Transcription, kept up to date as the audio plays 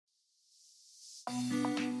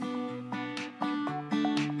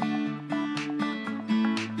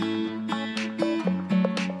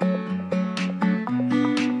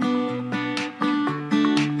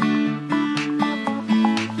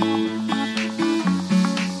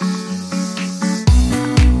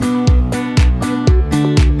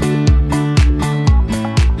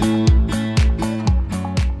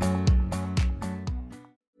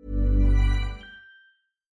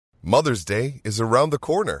Mother's Day is around the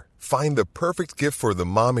corner. Find the perfect gift for the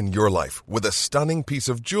mom in your life with a stunning piece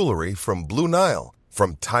of jewelry from Blue Nile.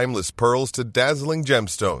 From timeless pearls to dazzling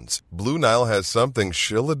gemstones, Blue Nile has something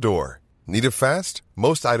she'll adore. Need it fast?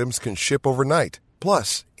 Most items can ship overnight.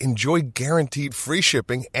 Plus, enjoy guaranteed free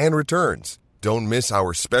shipping and returns. Don't miss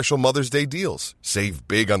our special Mother's Day deals. Save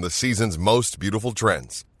big on the season's most beautiful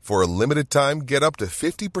trends. For a limited time, get up to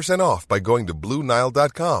 50% off by going to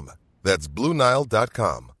BlueNile.com. That's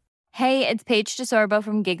BlueNile.com. Hey, it's Paige DeSorbo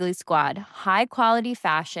from Giggly Squad. High quality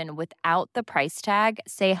fashion without the price tag.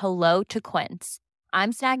 Say hello to Quince.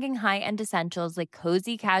 I'm snagging high-end essentials like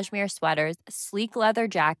cozy cashmere sweaters, sleek leather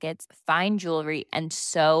jackets, fine jewelry, and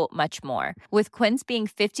so much more. With Quince being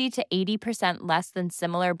 50 to 80% less than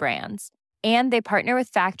similar brands. And they partner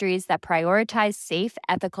with factories that prioritize safe,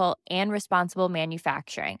 ethical, and responsible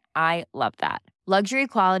manufacturing. I love that. Luxury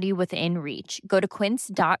quality within reach. Go to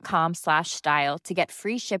quince.com/style to get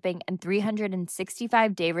free shipping and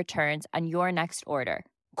 365-day returns on your next order.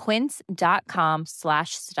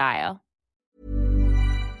 Quince.com/style.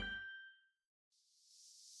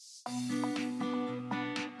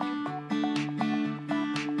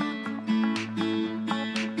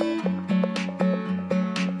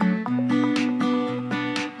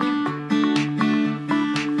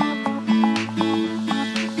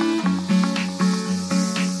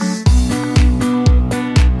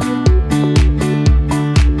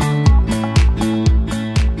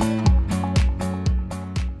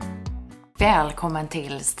 Välkommen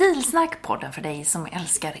till Stilsnack-podden för dig som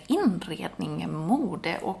älskar inredning,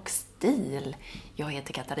 mode och stil. Jag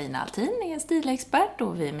heter Katarina Altin, är stilexpert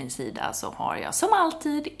och vid min sida så har jag som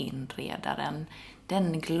alltid inredaren,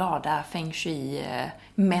 den glada feng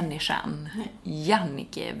shui-människan,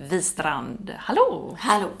 Jannike Wistrand. Hallå!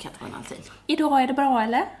 Hallå Katarina Altin. Idag är det bra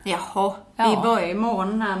eller? Jaha, vi börjar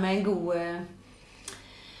imorgon här med en god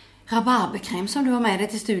rabarberkräm som du har med dig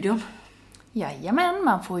till studion. Jajamän,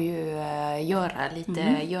 man får ju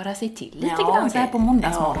göra sig till lite grann så här på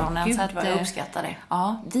måndagsmorgonen. Ja, gud så att, vad jag uppskattar det.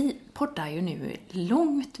 Ja, vi poddar ju nu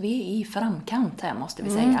långt i framkant här måste vi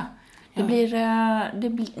säga. Det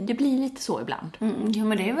blir lite så ibland. Jo,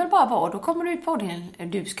 men det är väl bara bra. Då kommer du ut på det.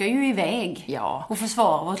 Du ska ju iväg och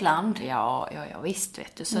försvara vårt land. Ja, visst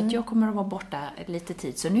vet du. Så att jag kommer att vara borta lite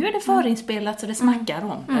tid. Så nu är det förinspelat så det smackar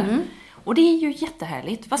om det. Och det är ju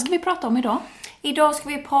jättehärligt. Vad ska vi prata om idag? Idag ska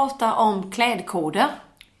vi prata om klädkoder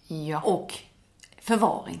och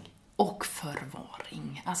förvaring.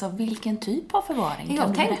 Alltså vilken typ av förvaring?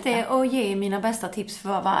 Jag tänkte att ge mina bästa tips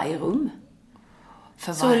för varje rum.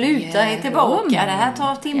 Så luta er tillbaka. Det här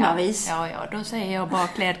tar timmarvis. Ja, då säger jag bara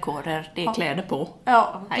klädkoder. Det är kläder på.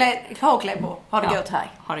 Ja, ha kläder på. Ha det gött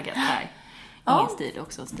här. Ha det gött här. Ingen stil,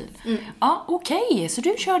 också en stil. Ja, okej, så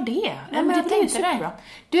du kör det. Ja, men det blir tänkte bra.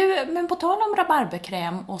 Du, men på tal om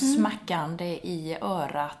rabarberkräm och smackande i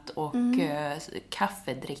örat och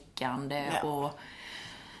kaffedrickande och...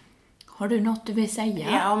 Har du något du vill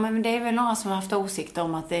säga? Ja, men det är väl några som har haft åsikter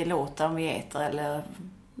om att det låter om vi äter eller...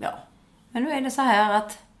 Ja. Men nu är det så här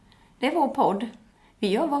att det är vår podd. Vi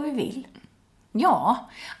gör vad vi vill. Ja,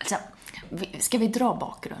 alltså... Ska vi dra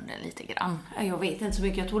bakgrunden lite grann? Jag vet inte så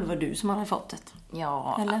mycket. Jag tror det var du som hade fått det.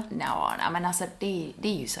 Ja, eller? Ja, men alltså det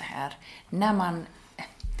är ju så här. När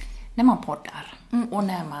man poddar och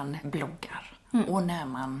när man bloggar och när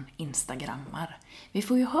man instagrammar. Vi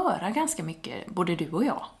får ju höra ganska mycket, både du och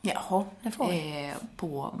jag. Jaha, det får vi.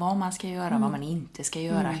 På vad man ska göra, vad man inte ska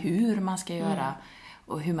göra, hur man ska göra.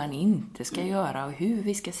 Och hur man inte ska göra och hur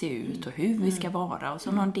vi ska se ut och hur vi ska vara och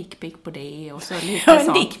så någon dickpic på det och så lite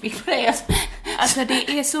en dickpic på det. Alltså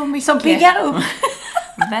det är så mycket som piggar upp.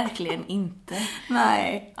 Verkligen inte.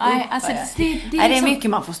 Nej. Alltså det är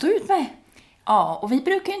mycket man får stå ut med. Ja, och vi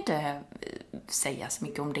brukar ju inte säga så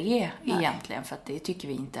mycket om det egentligen för att det tycker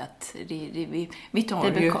vi inte att vi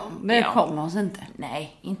tar det bekommer oss inte.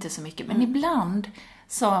 Nej, inte så mycket. Men ibland,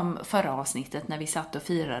 som förra avsnittet när vi satt och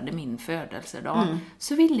firade min födelsedag,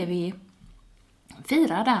 så ville vi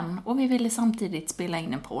fira den och vi ville samtidigt spela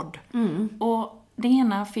in en podd. Och det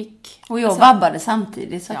ena fick... Och jag vabbade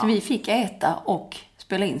samtidigt så att vi fick äta och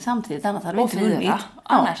spela in samtidigt, annars hade vi inte vunnit.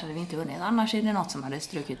 Annars hade vi inte vunnit. Annars är det något som hade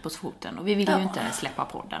strukit på foten och vi vill ju inte släppa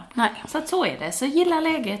podden. Nej. Så att så är det. Så gilla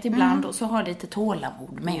läget ibland och så har lite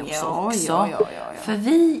tålamod med oss också. Ja. För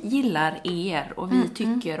vi gillar er och vi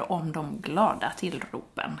tycker om de glada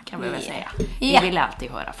tillropen, kan vi väl säga. Vi vill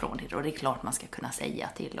alltid höra från er och det är klart man ska kunna säga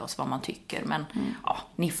till oss vad man tycker. Men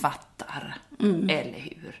ni fattar, eller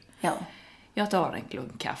hur? Ja. Jag tar en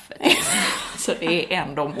klunk kaffe. Så det är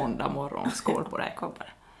ändå måndag morgon. Skål på det,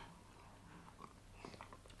 koppar.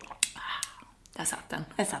 Där satt den.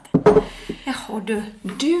 Jaha, du,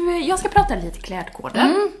 jag ska prata lite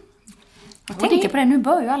klädkoder. Jag tänkte på det, nu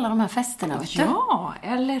börjar ju alla de här festerna. Vet du? Ja,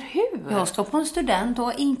 eller hur? Jag ska på en student och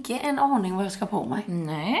har inte en aning vad jag ska på mig.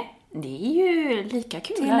 Nej, det är ju lika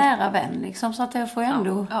kul. Till nära vän liksom, så att jag får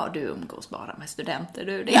ändå... Ja, du umgås bara med studenter,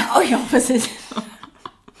 du. Det. Ja, precis.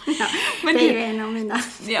 Ja, men det är ju en av mina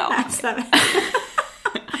närmsta.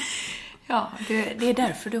 Ja, det är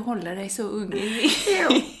därför du håller dig så ung.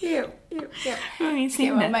 Jo. Ska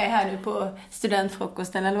jag vara med här nu på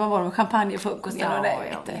studentfrukosten, eller vad var det, champagnefrukosten och det?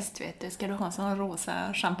 Ja, visst vet du. Ska du ha en sån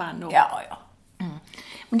rosa champagne då? Ja. Mm.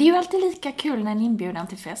 Men det är ju alltid lika kul när en inbjudan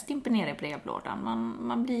till fest dimper ner i brevlådan.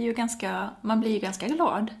 Man blir ju ganska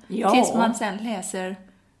glad. Ja. Tills man sen läser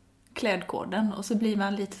klädkoden och så blir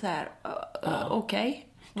man lite så här, okej.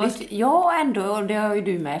 Ja, ändå, och det har ju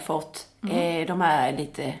du med fått. De här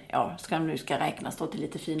lite, ska räknas då till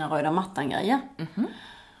lite fina röda mattan-grejer.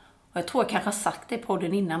 Och jag tror jag kanske har sagt det i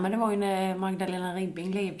podden innan, men det var ju när Magdalena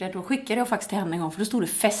Ribbing levde. Då skickade jag faktiskt till henne en gång, för då stod det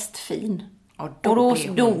festfin. Och då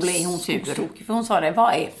blev hon sur. För hon sa det,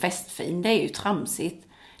 vad är festfin? Det är ju tramsigt.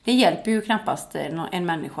 Det hjälper ju knappast en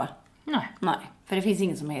människa. Nej, för det finns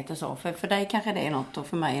ingen som heter så. För dig kanske det är något och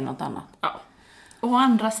för mig är något annat. Ja. Å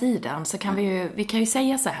andra sidan så kan vi kan ju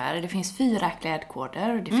säga så här, det finns 4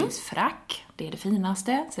 klädkoder. Det finns frack, det är det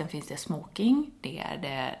finaste. Sen finns det smoking, det är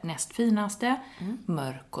det näst finaste.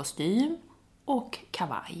 Mörk kostym och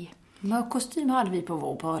kavaj. Mörk kostym hade vi på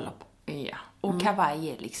vår bröllop. Ja, och kavaj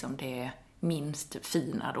är liksom det minst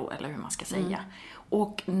fina då, eller hur man ska säga.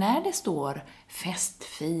 Och när det står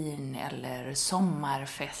festfin eller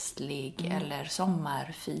sommarfestlig eller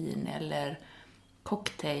sommarfin eller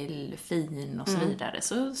cocktailfin och så vidare,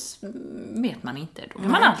 så vet man inte. Då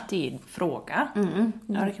kan man alltid fråga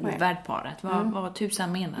värdparet, vad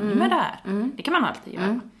tusan menar ni med det här? Det kan man alltid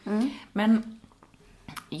göra. Men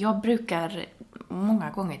jag brukar många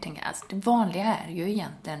gånger tänka, alltså det vanliga är ju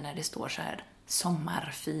egentligen när det står så här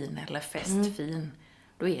sommarfin eller festfin,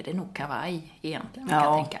 då är det nog kavaj egentligen, kan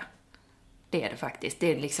jag tänka. Det är det faktiskt.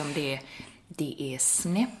 Det är liksom det är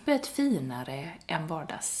snäppet finare än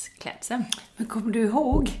vardagsklädseln. Men kommer du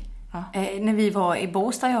ihåg när vi var i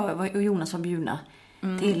Båstad, jag och Jonas var bjudna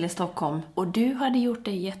till Stockholm. Och du hade gjort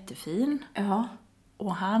dig jättefin. Ja.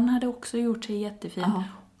 Och han hade också gjort sig jättefin. Ja.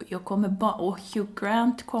 Och Hugh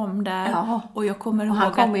Grant kom där. Ja. Och jag kommer ihåg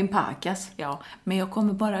han kom i en parkas. Ja, men jag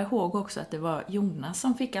kommer bara ihåg också att det var Jonas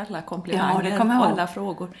som fick alla komplimanger. Ja, det kommer jag ihåg. Alla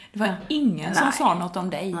frågor. Det var ingen som sa något om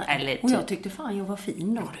dig. Eller, och jag tyckte fan jag var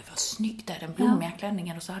fin då. Ja, det var snyggt där, den blommiga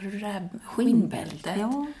klänningen. Och så hade du det där skinnbältet.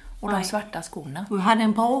 Ja. Och de svarta skorna. Och jag hade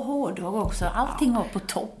en bra hårdrock också. Allting var på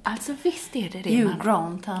topp. Alltså visst är det Hugh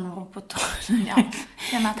Grant, han var på topp.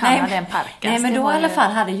 Men att han hade en parkas. Nej, men då i alla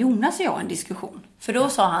fall hade Jonas och jag en diskussion. För då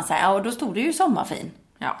sa han så här, och då stod det ju sommarfin.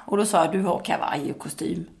 Ja. Och då sa jag, du har kavaj och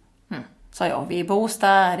kostym. Sa jag, vi är i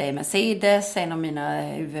Båstad, det är Mercedes, en av mina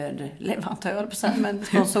huvudleverantörer, men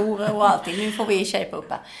sponsorer och allting. Nu får vi shape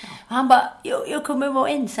upp här. Och han bara, jag kommer vara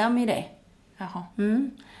ensam i det. Jaha.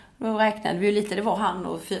 Då räknade vi ju lite, det var han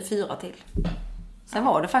och 4 till. Sen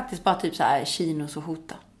var det faktiskt bara typ så här chinos och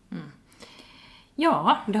skjorta.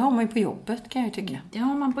 Ja. Det har man ju på jobbet, kan jag ju tycka. Det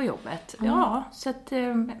har man på jobbet. Ja, så att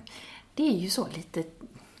det är ju så lite...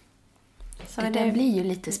 Så det blir ju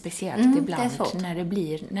lite speciellt ibland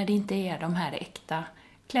när det inte är de här äkta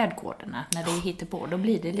klädkoderna. När det hittar på, då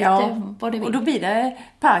blir det lite vad det vill. Och då blir det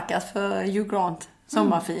parkas för Hugh Grant,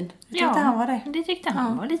 sommarfin. Tyckte han var det. Det tyckte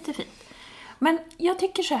han var lite fint. Men jag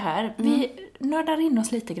tycker så här, vi nördar in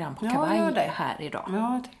oss lite grann på kavaj här idag.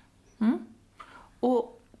 Ja,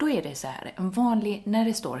 och då är det så här, en vanlig, när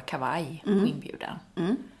det står kavaj på inbjudan,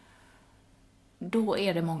 då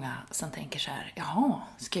är det många som tänker så här, jaha,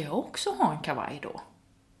 ska jag också ha en kavaj då?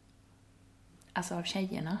 Alltså av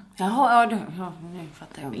tjejerna. Jaha, nu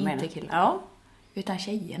fattar jag. Inte killar. Ja. Utan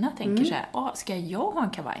tjejerna tänker så här, ska jag ha en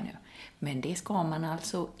kavaj nu? Men det ska man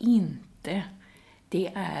alltså inte.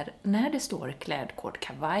 Det är, när det står klädkod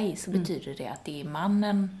kavaj så betyder det att det är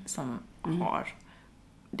mannen som har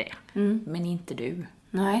det. Men inte du.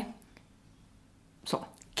 Nej. Så.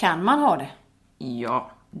 Kan man ha det?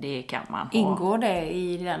 Ja, det kan man ha. Ingår det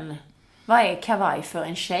i den... Vad är kavaj för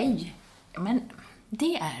en tjej? Men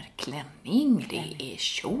det är klänning, det är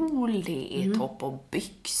kjol, det är topp och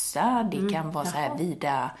byxa. Det kan vara så här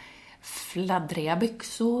vida fladdriga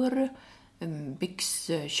byxor,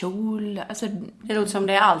 byxkjol. Alltså, det låter som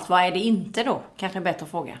det är allt. Vad är det inte då? Kanske en bättre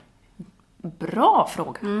fråga. Bra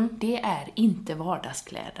fråga. Det är inte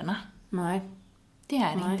vardagskläderna. Nej. Det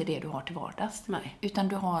är inte det du har till vardags. Nej. Utan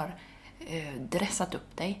du har dressat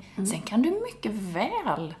upp dig. Sen kan du mycket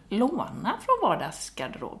väl låna från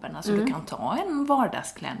vardagsgarderoben. Alltså du kan ta en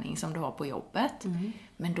vardagsklänning som du har på jobbet.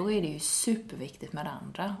 Men då är det ju superviktigt med det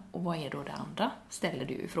andra. Och vad är då det andra? Ställer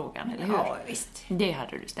du ju frågan, eller hur? Ja, visst. Det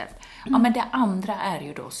hade du ställt. Ja, men det andra är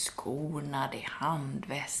ju då skorna, det är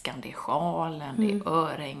handväskan, det är sjalen, det är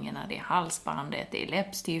örhängena, det är halsbandet, det är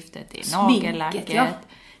läppstiftet, det är nagellacket, ja.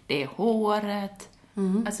 det är håret.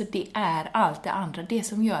 Alltså det är allt det andra. Det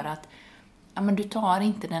som gör att men du tar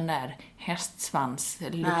inte den där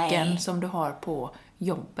hästsvanslooken som du har på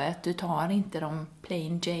jobbet. Du tar inte de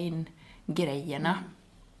plain Jane-grejerna.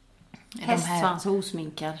 Hästsvans och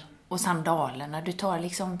osminkad. Och sandalerna. Du tar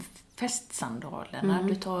liksom festsandalerna.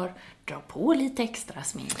 Du drar på lite extra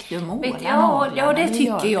smink. Du målar naglarna. Ja, det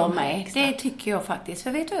tycker jag med. Det tycker jag faktiskt.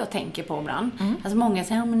 För vet du vad jag tänker på ibland? Alltså många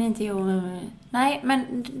säger, men inte jag. Nej,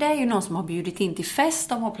 men det är ju någon som har bjudit in till fest.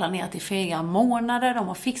 De har planerat i flera månader. De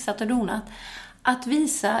har fixat och donat. Att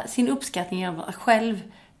visa sin uppskattning av att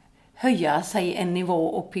själv höja sig en nivå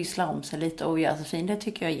och pyssla om sig lite och göra sig fin. Det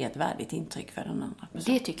tycker jag ger ett värdigt intryck för den andra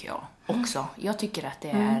personen. Det tycker jag också. Jag tycker att det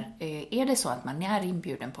är det så att man är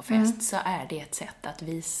inbjuden på fest så är det ett sätt att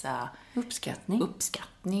visa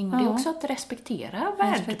uppskattning. Och det är också att respektera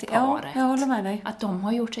värdparet. Ja, jag håller med dig. Att de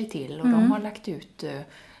har gjort sig till och de har lagt ut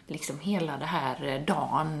liksom hela det här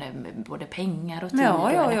dagen, både pengar och tid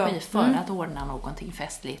och energi för att ordna någonting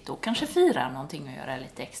festligt och kanske fira någonting och göra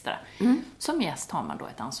lite extra. Som gäst har man då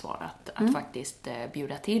ett ansvar att faktiskt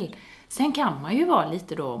bjuda till. Sen kan man ju vara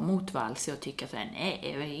lite då motvalsig och tycka att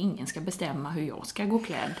nej, ingen ska bestämma hur jag ska gå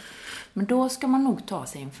klädd. Men då ska man nog ta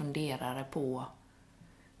sig en funderare på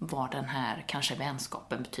vad den här kanske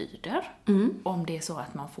vänskapen betyder. Om det är så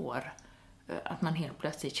att man får att man helt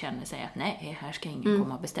plötsligt känner sig att nej, här ska ingen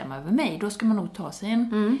komma och bestämma över mig. Då ska man nog ta sig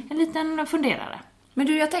en liten funderare. Men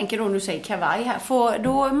du, jag tänker då, du säger kavaj här. Får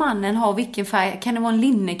då mannen ha vilken färg? Kan det vara en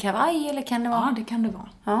linnekavaj eller kan det vara? Ja, det kan det vara.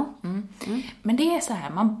 Ja. Men det är så här,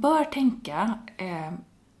 man bör tänka,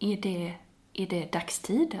 är det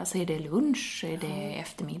dagstid? Alltså är det lunch? Är det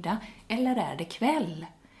eftermiddag? Eller är det kväll?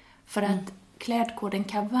 För att klädkoden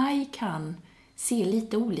kavaj kan se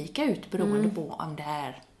lite olika ut beroende på om det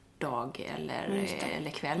är dag eller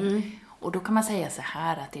kväll. Och då kan man säga så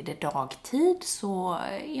här att är det dagtid så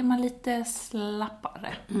är man lite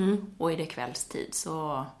slappare. Och är det kvällstid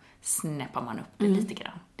så snäppar man upp det lite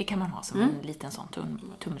grann. Det kan man ha som en liten sån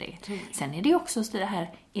tumregel. Sen är det också så det här,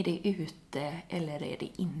 är det ute eller är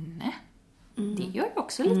det inne? Det gör ju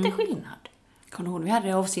också lite skillnad. Kommer du ihåg, vi hade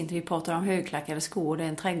det avsnitt vi pratade om högklackade skor, det är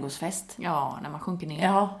en trädgårdsfest. Ja, när man sjunker ner.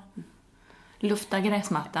 Ja. Lufta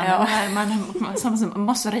gräsmattan, man som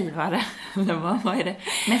måste riva det. Vad är det?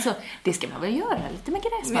 Men så, det ska man väl göra lite med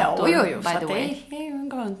gräsmattor. Ja, så att det är ju en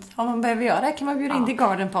grund. Om man behöver göra det kan man bjuda in till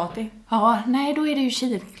garden party. Ja, nej, då är det ju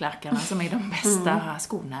kilklackarna som är de bästa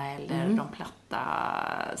skorna eller de platta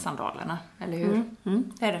sandalerna, eller hur?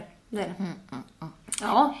 Det är det.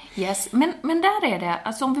 Ja, yes. Men där är det,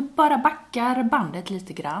 alltså om vi bara backar bandet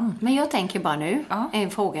lite grann. Men jag tänker bara nu, en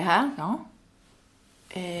fråga här. Ja.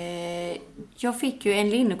 Jag fick ju en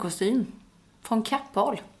linnekostym från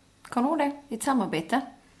Kappahl. Kommer du ihåg det? I ett samarbete.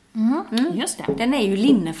 Just det. Den är ju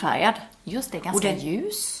linnefärgad. Just det, ganska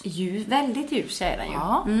ljus. Väldigt ljus är den ju.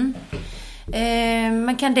 Ja.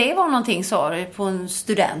 Men kan det vara någonting, sa du, på en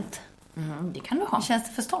student? Det kan du ha. Känns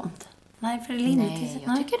det för strångt? Nej, för det är linnet. Nej,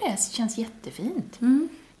 jag tycker det känns jättefint.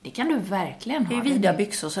 Det kan du verkligen ha. Det är vida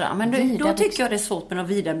byxor och sådär. Men då tycker jag det är svårt med de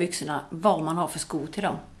vida byxorna, vad man har för skor till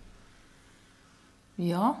dem.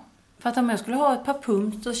 Ja. För att om jag skulle ha ett par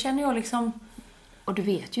pump, så känner jag liksom... Och du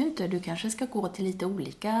vet ju inte, du kanske ska gå till lite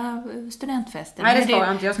olika studentfester. Nej, det ska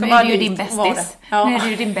jag inte. Jag ska bara ju din bästis. Ja. Nu är det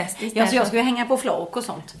ju din bästis. Ja, så jag ska ju hänga på flak och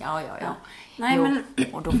sånt. Ja. Nej, men...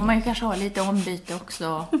 Och då får man ju kanske ha lite ombyte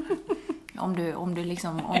också. om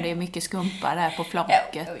det är mycket skumpa där på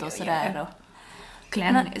flaket och sådär.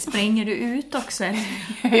 Springer du ut också? Eller?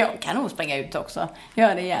 Jag kan nog springa ut också.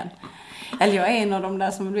 Gör det igen. Eller jag är en av de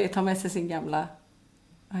där som du vet har med sig sin gamla...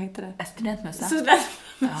 Vad heter det? Studentmössa.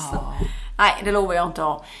 Ja. Nej, det lovar jag inte att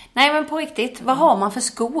ha. Nej, men på riktigt, vad har man för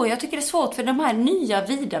skor? Jag tycker det är svårt för de här nya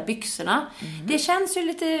vida byxorna. Det känns ju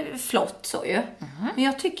lite flott så ju. Men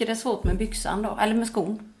jag tycker det är svårt med byxan då, eller med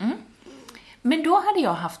skon. Men då hade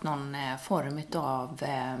jag haft någon form av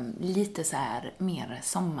lite så här mer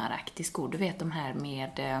sommaraktig skor. Du vet de här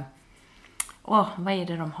med... vad är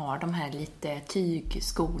det de har? De här lite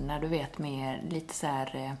tygskorna, du vet, med lite så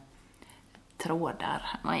här...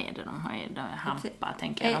 trådar. Vad är det de har? De hampa,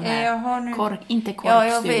 tänker jag. De här inte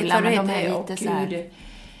korkstuvlar, men de är lite så här...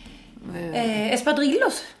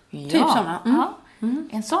 Espadrillos. Typ sådana. Ja.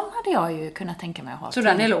 En sån hade jag ju kunnat tänka mig att ha. Så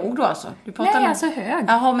den är låg då alltså? Nej, alltså hög.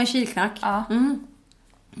 Jaha, med kilknack. Ja.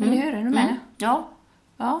 Eller hur? Är du med? Ja.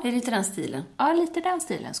 Ja. Det är lite den stilen. Ja, lite den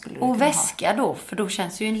stilen skulle du kunna Och väska då, för då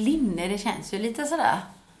känns ju en linne, det känns ju lite sådär ha.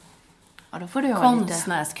 Ja, då får du ha lite...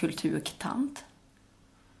 konstnärskulturtant.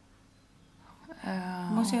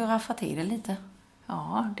 Måste jag raffa till det lite.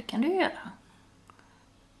 Ja, det kan du göra.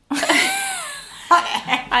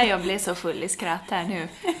 Nej, jag blev så full i skratt här nu.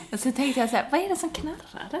 Och så tänkte jag så här, vad är det som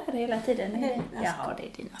knarrar där hela tiden? Ja, det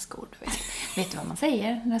är dina skor, du vet. Vet du vad man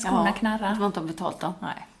säger när skorna knarrar? Att man inte har betalt dem.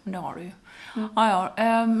 Nej, men det har du ju. Ja,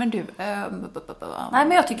 men du... Nej,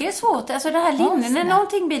 men jag tycker det är svårt. Alltså det här linnen, när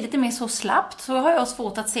någonting blir lite mer så slappt så har jag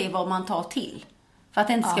svårt att se vad man tar till. För att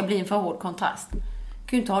det inte ska bli en för hård kontrast. Du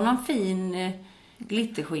kan ju inte ha någon fin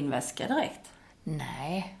glitterskinnväska direkt.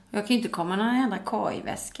 Nej. Jag kan ju inte komma någon jävla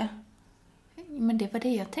KI-väska. Men det var det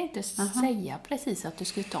jag tänkte säga precis, att du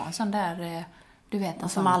skulle ta en sån där, du vet, en som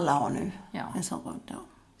sån... alla har nu. Ja. En sån rund, ja.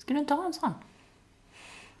 Ska du inte ha en sån?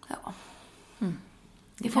 Ja.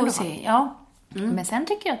 Det får vi se, ja. Men sen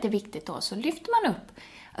tycker jag att det är viktigt då, så lyfter man upp.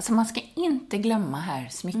 Alltså man ska inte glömma här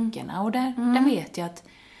smyckena. Och där vet jag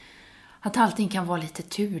att allting kan vara lite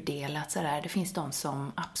tudelat sådär. Det finns de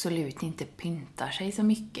som absolut inte pyntar sig så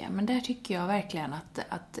mycket. Men där tycker jag verkligen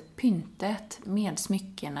att pyntet med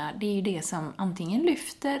smyckena, det är ju det som antingen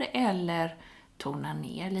lyfter eller tonar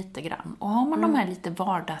ner lite grann. Och har man de här lite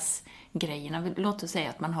vardagsgrejerna, låt oss säga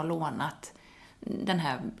att man har lånat den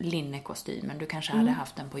här linnekostymen, du kanske hade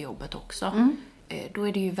haft den på jobbet också. Då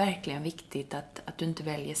är det ju verkligen viktigt att du inte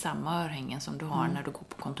väljer samma örhängen som du har när du går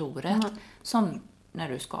på kontoret. Som när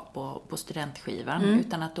du ska på studentskivan.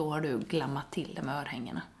 Utan att då har du glammat till det med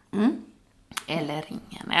örhängena. Eller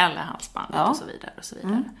ringen, eller halsbandet och så vidare. Och så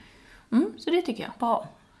vidare. Så det tycker jag. Bra.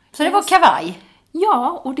 Så det var kavaj?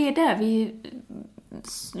 Ja, och det är där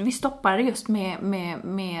vi stoppar just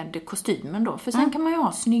med kostymen då. För sen kan man ju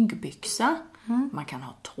ha snyggbyxa. Man kan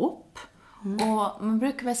ha topp. Och man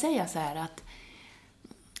brukar väl säga så här att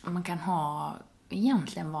man kan ha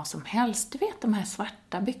egentligen vad som helst. Du vet de här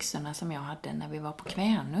svarta byxorna som jag hade när vi var på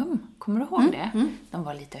Kvänum. Kommer du ihåg det? De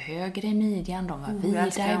var lite högre i midjan, de var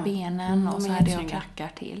vida i benen och så hade jag klackar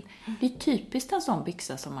till. Det är typiskt en sån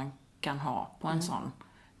byxa som man kan ha på en sån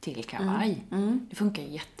till kavaj. Det funkar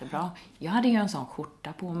jättebra. Jag hade ju en sån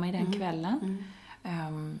skjorta på mig den kvällen.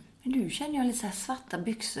 Men du känner ju lite så här svarta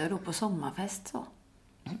byxor då på sommarfest så.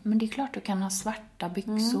 Men det är klart du kan ha svarta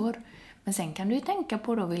byxor. Men sen kan du ju tänka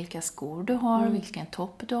på då vilka skor du har, vilken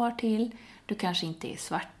topp du har till. Du kanske inte är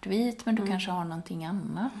svartvit, men du kanske har någonting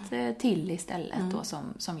annat till istället då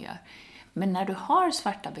som gör. Men när du har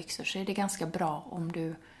svarta byxor så är det ganska bra om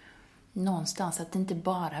du någonstans, att det inte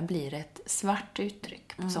bara blir ett svart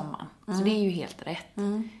uttryck på sommaren. Så det är ju helt rätt.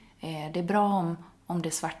 Det är bra om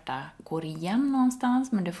det svarta går igen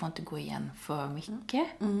någonstans, men det får inte gå igen för mycket.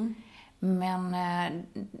 Men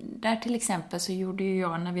där till exempel så gjorde ju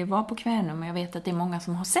jag när vi var på Kvänum, och jag vet att det är många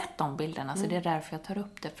som har sett de bilderna, så det är därför jag tar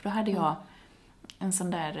upp det. För då hade jag en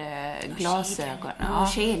sån där glasögon.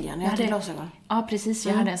 Kedjan, jag hade glasögon. Ja, precis.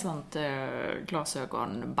 Jag hade en sånt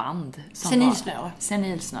glasögonband. Senilsnöre.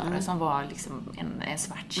 Senilsnöre som var liksom en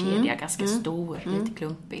svart kedja, ganska stor, lite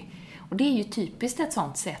klumpig. Och det är ju typiskt ett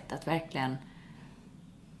sånt sätt att verkligen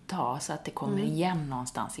ta så att det kommer igen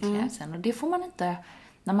någonstans i klädseln. Och det får man inte...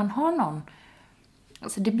 När man har någon...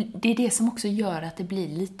 Alltså det är det som också gör att det blir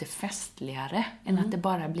lite festligare än att det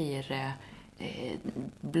bara blir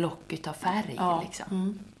block utav färg.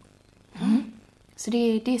 Liksom. Så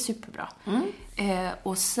det är superbra.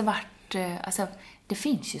 Och svart... Alltså, det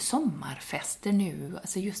finns ju sommarfester nu.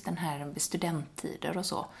 Alltså just den här studenttider och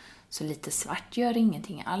så. Så lite svart gör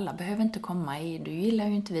ingenting. Alla behöver inte komma i... Du gillar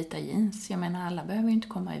ju inte vita jeans. Jag menar, alla behöver ju inte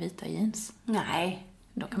komma i vita jeans. Nej.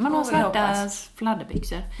 Då kan man ha svarta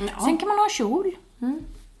fladderbyxor. Ja. Sen kan man ha kjol.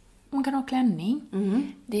 Man kan ha klänning.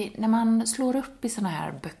 När man slår upp i såna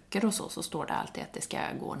här böcker och så står det alltid att det ska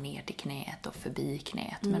gå ner till knät och förbi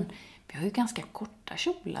knät. Men vi har ju ganska korta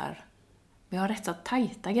kjolar. Vi har rätt så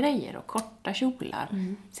tajta grejer och korta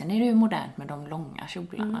kjolar. Sen är det ju modernt med de långa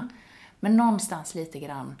kjolarna. Men någonstans lite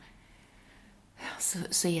grann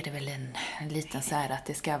så är det väl en liten så här att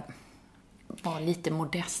det ska vara lite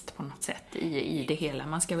modest på något sätt i det hela.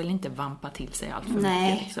 Man ska väl inte vampa till sig allt för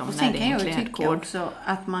mycket. Liksom, och sen kan jag ju tycka också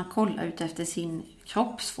att man kollar ut efter sin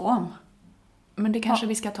kroppsform. Men det kanske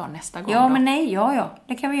vi ska ta nästa gång Ja, då. Men nej,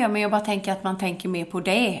 det kan vi göra. Men jag bara tänker att man tänker mer på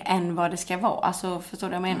det än vad det ska vara. Alltså, förstår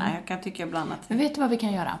du vad jag menar? Jag kan tycka ibland att... Men vet du vad vi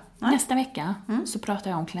kan göra? Nästa vecka så pratar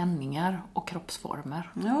jag om klänningar och kroppsformer.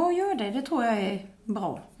 Ja, gör det. Det tror jag är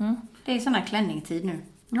bra. Det är sån här klänningtid nu.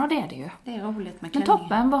 Ja, det är det ju. Det är roligt med Men klänningar.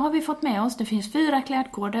 toppen, vad har vi fått med oss? Det finns 4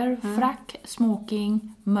 klädkoder. Frack,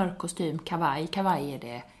 smoking, mörk kostym, kavaj. Kavaj är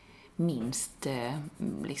det minst,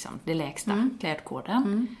 liksom det lägsta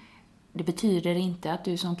klädkoden. Det betyder inte att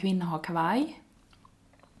du som kvinna har kavaj.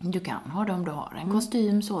 Du kan ha det om du har en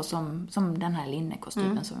kostym så som den här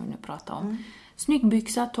linnekostymen som vi nu pratar om.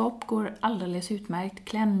 Snyggbyxa, topp går alldeles utmärkt.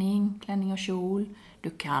 Klänning och kjol. Du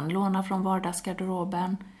kan låna från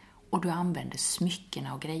vardagsgarderoben. Och du använder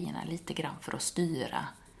smyckena och grejerna lite grann för att styra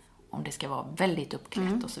om det ska vara väldigt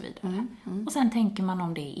uppklätt och så vidare. Och sen tänker man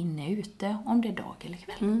om det är inne ute, om det är dag eller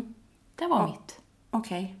kväll. Det var mitt.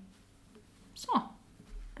 Okej. Så,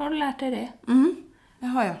 då har du lärt dig det. Det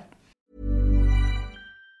har jag.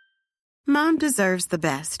 Mom deserves the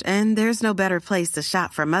best, and there's no better place to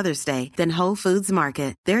shop for Mother's Day than Whole Foods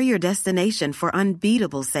Market. They're your destination for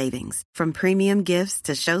unbeatable savings, from premium gifts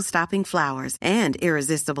to show-stopping flowers and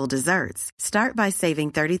irresistible desserts. Start by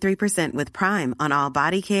saving 33% with Prime on all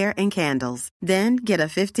body care and candles. Then get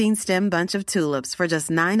a 15-stem bunch of tulips for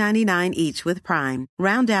just $9.99 each with Prime.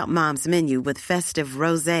 Round out Mom's menu with festive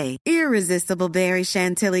rosé, irresistible berry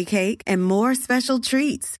chantilly cake, and more special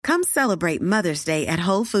treats. Come celebrate Mother's Day at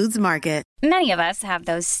Whole Foods Market. Many of us have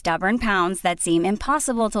those stubborn pounds that seem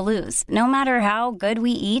impossible to lose, no matter how good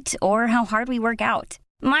we eat or how hard we work out.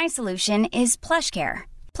 My solution is PlushCare.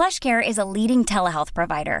 PlushCare is a leading telehealth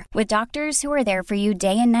provider with doctors who are there for you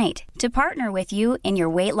day and night to partner with you in your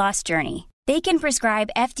weight loss journey. They can prescribe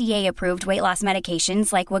FDA-approved weight loss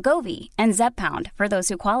medications like Wegovy and Zepbound for those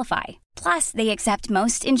who qualify. Plus, they accept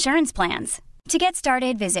most insurance plans. To get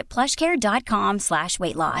started, visit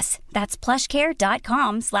plushcare.com/weightloss. That's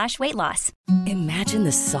plushcare.com/weightloss. Imagine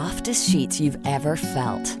the softest sheets you've ever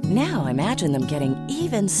felt. Now imagine them getting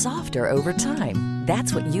even softer over time.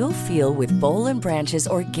 That's what you'll feel with Boll & Branch's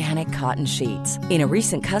organic cotton sheets. In a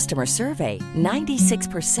recent customer survey,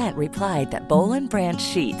 96% replied that Boll & Branch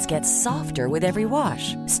sheets get softer with every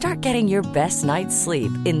wash. Start getting your best night's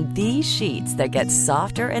sleep in these sheets that get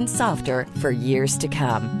softer and softer for years to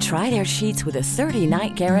come. Try their sheets with a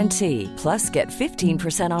 30-night guarantee. Plus, get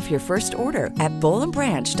 15% off your first order at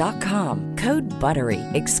bollandbranch.com. Code BUTTERY.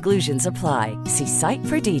 Exclusions apply. See site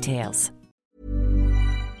for details.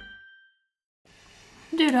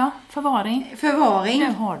 Du då, förvaring.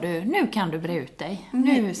 Nu kan du bre ut dig.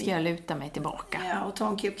 Nu ska jag luta mig tillbaka. Ja, och ta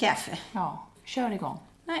en kopp kaffe. Ja, kör igång.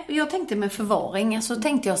 Nej, jag tänkte med förvaring, så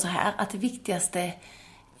tänkte jag så här att det viktigaste,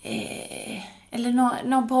 eller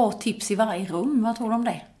några bra tips i varje rum, vad tror du om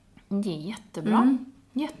det? Det är jättebra.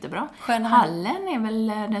 Jättebra. Hallen är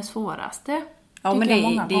väl det svåraste. Ja, men det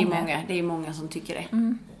är många som tycker det.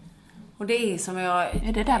 Och det är som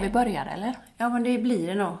Är det där vi börjar, eller? Ja, men det blir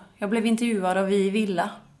det nog. Jag blev intervjuad av Vi i Villa.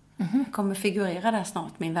 Jag kommer figurera där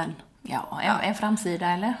snart, min vän. Ja, en framsida,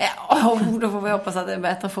 eller? Ja, då får vi hoppas att det är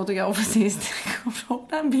bättre fotografer sist. Kommer du ihåg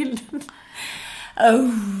den bilden?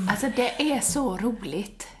 Alltså, det är så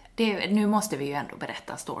roligt. Nu måste vi ju ändå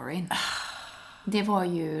berätta storyn. Det var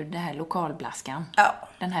ju det här lokalblaskan. Ja.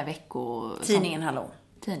 Den här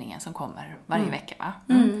tidningen som kommer varje vecka, va?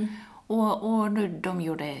 Och de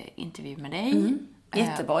gjorde intervju med dig.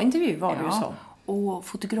 Jättebra intervju var det ju så. Och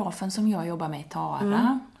fotografen som jag jobbar med,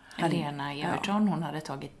 Tara, Helena Everton, hon hade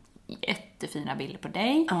tagit jättefina bilder på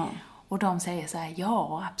dig. Ja. Och de säger så här,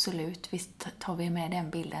 ja absolut, visst tar vi med den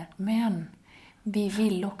bilden. Men vi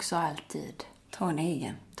vill också alltid ta en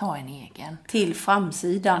egen. Till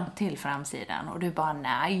framsidan. Och du bara,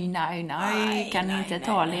 nej. Kan ni inte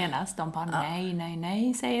ta Lenas? De bara,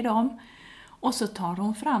 nej, säger de. Och så tar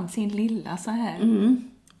hon fram sin lilla så här.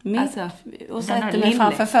 Alltså, och sätter mig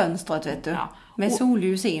framför fönstret, vet du. Ja. Med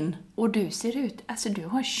solljus in. Och du ser ut, alltså du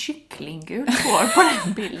har kycklinggult hår på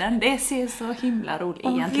den bilden. Det ser så himla roligt.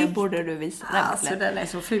 Egentligen borde du visa den. Alltså den är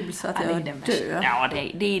så ful så att jag dör. Ja,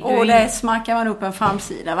 och där smackar man upp en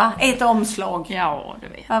framsida, va? Ett omslag. Ja, du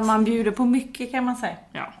vet. Man bjuder på mycket, kan man säga.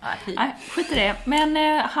 Ja. Nej, skit i det.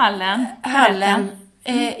 Men hallen.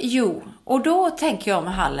 Jo, och då tänker jag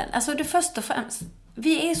med hallen. Alltså det första och främst.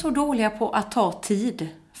 Vi är så dåliga på att ta tid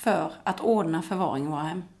för att ordna förvaring i våra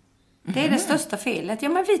hem. Det är det största felet. Ja,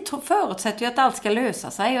 men vi förutsätter ju att allt ska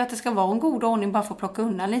lösa sig och att det ska vara en god ordning bara för att plocka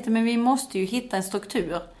undan lite. Men vi måste ju hitta en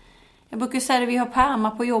struktur. Jag brukar säga att vi har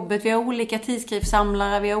pärmar på jobbet, vi har olika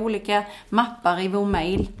tidskriftssamlare, vi har olika mappar i vår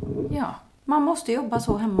mail. Ja. Man måste jobba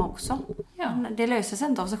så hemma också. Ja. Det löser sig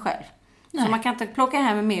inte av sig själv. Nej. Så man kan inte plocka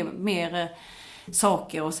hem mer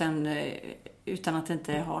saker och sen utan att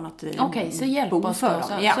inte ha något Okej, så hjälp oss för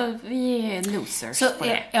dem. Ja. Så vi är losers så, på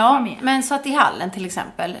det. Ja, men så att i hallen till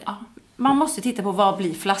exempel, man måste titta på vad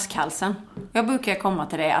blir flaskhalsen. Jag brukar komma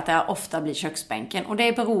till det att det ofta blir köksbänken. Och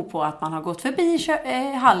det beror på att man har gått förbi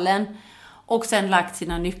hallen och sen lagt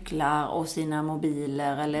sina nycklar och sina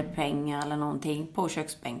mobiler eller pengar eller någonting på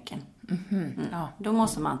köksbänken. Ja. Då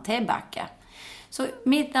måste man tillbaka. Så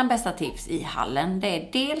mina bästa tips i hallen, det är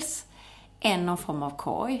dels någon form av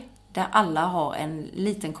korg. där alla har en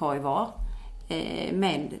liten korg var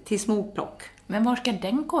med till småplock. Men var ska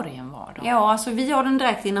den korgen vara då? Ja, alltså vi har den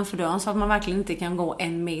direkt innanför dörren så att man verkligen inte kan gå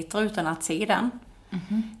 1 meter utan att se den.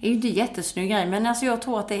 Det är ju inte jättesnygg grej, men alltså jag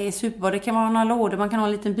tror att det är superbra. Det kan vara några lådor, man kan ha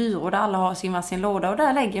en liten byrå där alla har sin låda och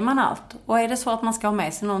där lägger man allt. Och är det så att man ska ha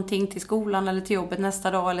med sig någonting till skolan eller till jobbet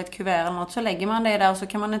nästa dag eller ett kuvert eller något, så lägger man det där och så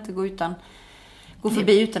kan man inte gå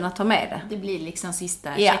förbi utan att ta med det. Det blir liksom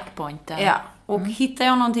sista checkpointen. Ja, och hittar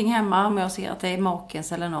jag någonting hemma, om jag ser att det är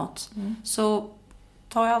makens eller något, så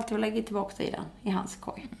tar jag alltid och lägger tillbaka det i hans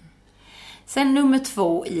korg. Sen nummer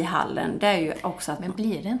 2 i hallen, det är ju också att... Men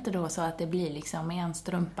blir det inte då så att det blir liksom en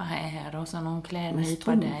strumpa här och så någon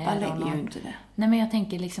klädnypa Men där? strumpa lägger ju inte det. Nej, men jag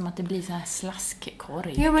tänker liksom att det blir så här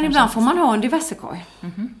slaskkorg. Ja, men ibland får man ha en diversekorg.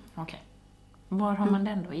 Okej. Var har man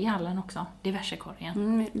den då? I hallen också?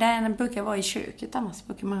 Diversekorgen? Den brukar vara i köket, annars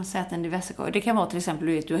brukar man säga att en diversekorg. Det kan vara till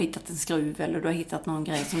exempel, du har hittat en skruv eller du har hittat någon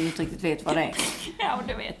grej som du inte riktigt vet vad det är. Ja,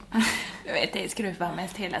 du vet, det är skruvar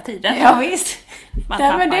mest hela tiden. Ja, visst.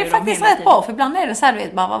 Ja, men det är faktiskt rätt bra, för ibland är det så här, du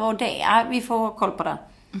vet bara, vad var det? Ja, vi får koll på den.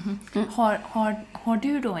 Har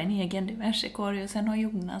du då en egen diversekorg och sen har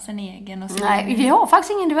Jonas en egen? Och sen... Nej, vi har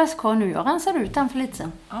faktiskt ingen diversekorg nu. Jag rensade ut den för lite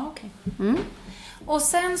sen. Ja, okej. Och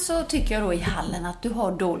sen så tycker jag då i hallen att du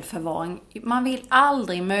har dold förvaring. Man vill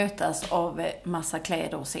aldrig mötas av massa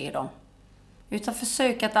kläder och se dem. Utan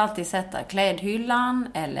försök att alltid sätta klädhyllan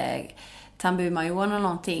eller tambumajoren eller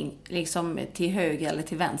någonting liksom till höger eller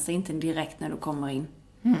till vänster, inte direkt när du kommer in.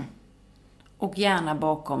 Och gärna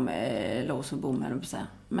bakom lås och bom, eller så.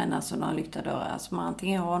 Men alltså några lyckta dörrar. Alltså man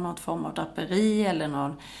antingen har något form av draperi eller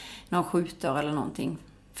någon skjutdörr eller någonting.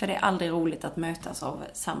 För det är aldrig roligt att mötas av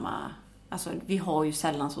samma... Alltså vi har ju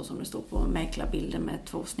sällan så som det står på mäklarbilder med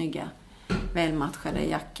 2 snygga välmatchade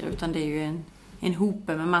jackor, utan det är ju en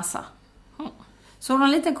hope med massa. Så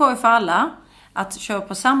en liten korg för alla. Att köra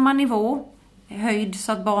på samma nivå, höjd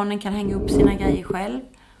så att barnen kan hänga upp sina grejer själv.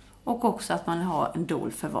 Och också att man har en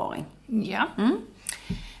dold förvaring. Ja.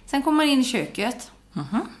 Sen kommer man in i köket.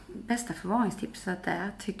 Bästa förvaringstipset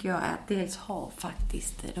där tycker jag är att dels ha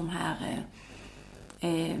faktiskt de här,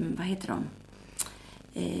 vad heter de?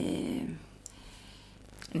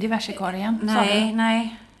 Diversekorgen?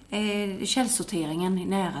 Nej. Källsorteringen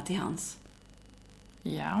nära till hans.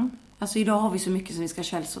 Ja. Alltså idag har vi så mycket som vi ska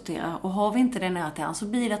källsortera. Och har vi inte det nära till hans så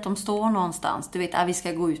blir det att de står någonstans. Du vet, vi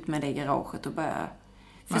ska gå ut med det i garaget och börja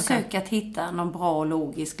försöka att hitta någon bra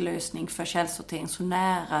logisk lösning för källsortering så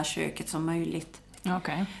nära köket som möjligt.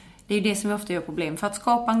 Okej. Det är ju det som vi ofta gör problem. För att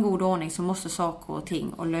skapa en god ordning så måste saker och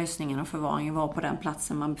ting och lösningen och förvaringen vara på den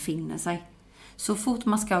platsen man befinner sig. Så fort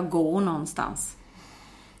man ska gå någonstans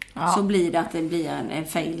så blir det att det blir en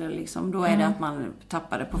failure liksom. Då är det att man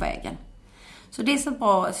tappar det på vägen. Så det är ett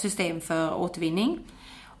bra system för återvinning.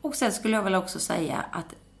 Och sen skulle jag väl också säga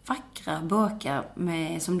att vackra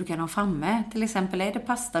burkar som du kan ha framme. Till exempel är det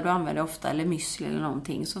pasta du använder ofta eller müsli eller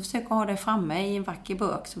någonting. Så försök att ha det framme i en vacker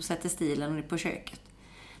burk som sätter stilen på köket.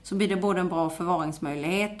 Så blir det både en bra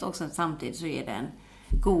förvaringsmöjlighet och sen samtidigt så ger det en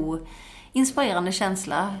god inspirerande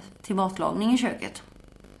känsla till matlagning i köket.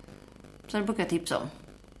 Så det brukar jag tipsa om.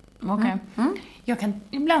 Okej. Jag kan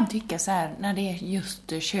ibland tycka så här när det är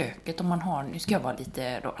just köket och man har, nu ska jag vara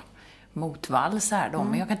lite då motvalls här då,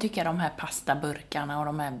 men jag kan tycka de här pastaburkarna och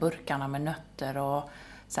de här burkarna med nötter och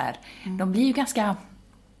så här, de blir ju ganska,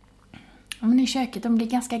 men i köket, de blir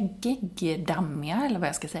ganska geggdammiga eller vad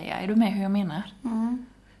jag ska säga. Är du med hur jag menar?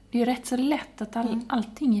 Det är ju rätt så lätt att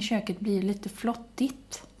allting i köket blir lite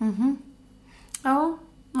flottigt. Ja,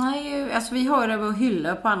 nej, alltså vi har ju det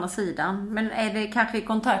hyllor på andra sidan. Men är det kanske i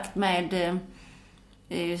kontakt med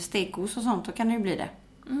stekos och sånt, då kan det ju bli det.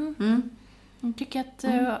 Jag tycker att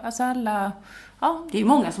alltså alla... Ja. Det är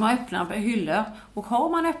många som har öppna hyllor. Och har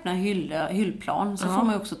man öppna hyllplan så får man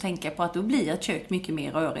ju också tänka på att då blir ett kök mycket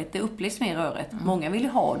mer rörigt. Det upplevs mer rörigt. Många vill ju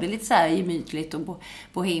ha det lite så här gemytligt och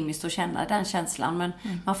bohemiskt och känna den känslan. Men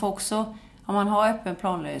man får också... Om man har öppen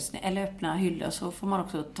planlösning eller öppna hyllor så får man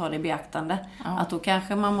också ta det i beaktande. Att då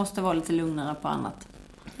kanske man måste vara lite lugnare på annat.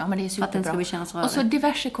 Ja, men det är superbra. Att den ska kännas rörig. Och så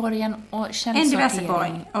diversekorgen och källsortering. En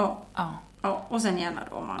diversekorg, ja. Och sen gärna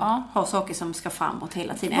då om man har saker som ska framåt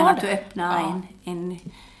hela tiden. Än att du öppnar en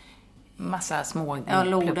massa små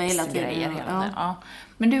lådor hela tiden. Ja.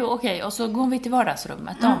 Men du, okej, och så går vi till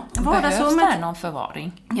vardagsrummet då. Behövs där någon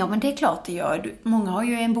förvaring? Ja, men det är klart det gör. Många har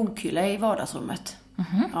ju en bokhylla i vardagsrummet.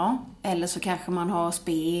 Ja, eller så kanske man har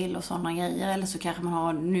spel och sådana grejer. Eller så kanske man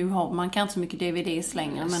har, nu har man kanske inte så mycket DVDs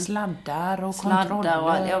längre. Men sladdar och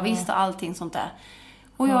kontroller. Och visst, allting sånt där.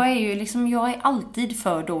 Och jag är ju liksom, jag är alltid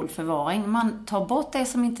för dold förvaring. Man tar bort det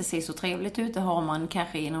som inte ser så trevligt ut. Det har man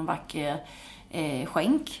kanske i någon vacker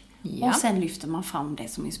skänk. Ja. Och sen lyfter man fram det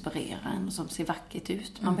som inspirerar en och som ser vackert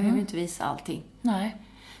ut. Man behöver inte visa allting. Nej.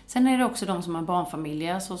 Sen är det också de som har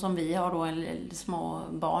barnfamiljer, så som vi har då, eller små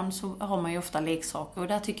barn, så har man ju ofta leksaker. Och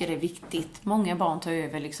där tycker jag det är viktigt. Många barn tar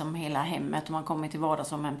över liksom hela hemmet och man kommer till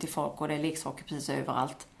vardagsrum hem till folk och det är leksaker precis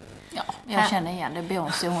överallt. Ja, jag känner igen det.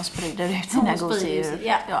 Beyoncé, hon sprider ut sina gosedjur.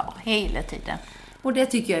 Ja, hela tiden. Och det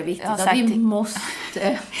tycker jag är viktigt, att vi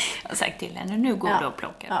måste... Jag har sagt till henne, nu går du och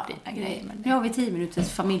plockar upp dina grejer. Men nu har vi 10 minuters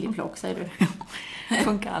familjeplock, säger du. Det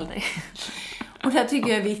funkar aldrig. Och det tycker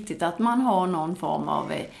jag är viktigt att man har någon form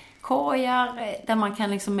av korgar där man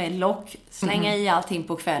kan liksom med lock slänga i allting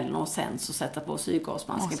på kvällen och sen så sätta på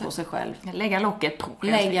syrgasmasken på sig själv. Lägga locket på.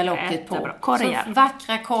 Lägga locket på. Korgar. Så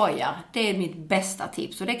vackra korgar, det är mitt bästa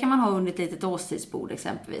tips. Och det kan man ha under ett litet årstidsbord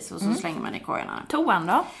exempelvis. Och så slänger man i korgarna. Toan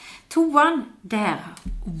då? Toan, där.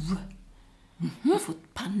 Jag får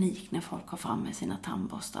panik när folk har framme sina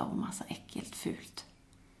tandborstar och massa äckligt fult.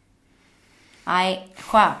 Nej,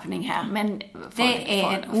 skärpning här. Men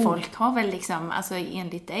folk har väl liksom, alltså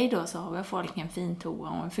enligt dig då så har väl folk en fin toa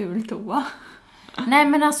och en ful toa. Nej,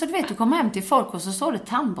 men alltså du vet, du kommer hem till folk och så står det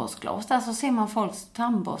tandborstglas där, så ser man folks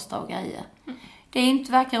tandborstar och grejer. Det är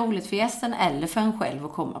inte verkar roligt för gästen eller för en själv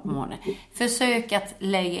att komma på morgonen. Försök att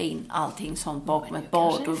lägga in allting sånt bakom ett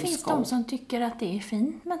badrumsskåp. Det finns de som tycker att det är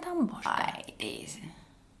fint med tandborstar. Nej, det är...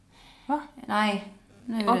 Va? Nej.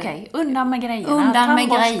 Okej, undan med grejerna. Undan med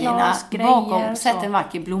grejerna. Bakom, så. sätt en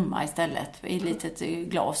vacker blomma istället i ett litet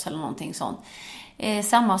glas eller någonting sånt.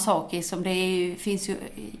 Samma sak är som finns ju...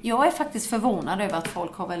 Jag är faktiskt förvånad över att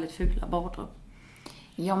folk har väldigt fula badrum.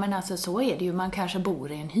 Ja, men alltså så är det ju. Man kanske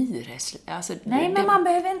bor i en hyres... Alltså, men man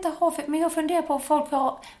behöver inte ha... Men jag funderar på att folk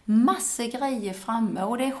har massor grejer framme.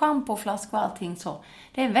 Och det är schampoflaskor och allting så.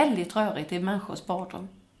 Det är väldigt rörigt i människors badrum.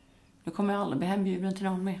 Nu kommer jag aldrig bli hembjuden till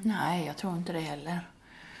någon mer. Nej, jag tror inte det heller.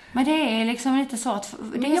 Men det är liksom inte så att...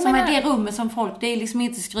 Det är som det rummet som folk... Det är liksom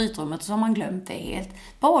inte skrytrummet, så har man glömt det helt.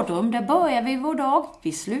 Badrum, där börjar vi vår dag.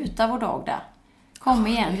 Vi slutar vår dag där. Kom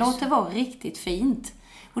igen, låt det vara riktigt fint.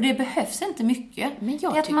 Och det behövs inte mycket. Men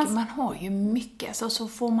jag tycker man har ju mycket. Så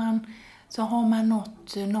har man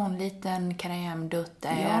någon liten krämdutt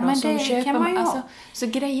där. Ja, men och så det köper kan man ju ha. Så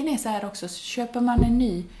grejen är så här också. Så köper man en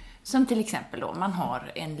ny... Som till exempel då, man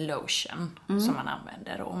har en lotion som man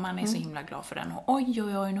använder och man är så himla glad för den. Och oj,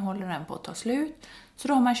 nu håller den på att ta slut. Så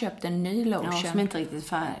då har man köpt en ny lotion. Ja, som inte riktigt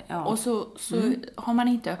färg. Ja. Och så har man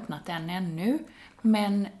inte öppnat den ännu.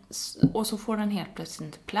 Och så får den helt plötsligt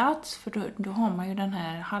inte plats. För då har man ju den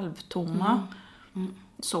här halvtomma.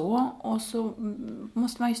 Så, och så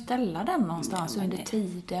måste man ju ställa den någonstans under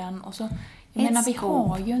tiden. Och så, jag menar, vi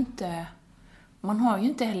har ju inte... Man har ju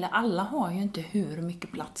inte heller, alla har ju inte hur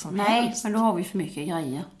mycket plats som helst. Nej, men då har vi för mycket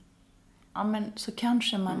grejer. Ja, men så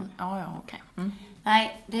kanske man... Ja, okej.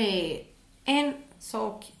 Nej, det är en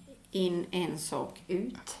sak in, en sak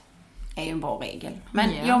ut. Är ju en bra regel. Men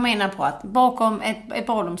jag menar på att bakom ett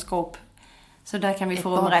badrumsskåp, så där kan vi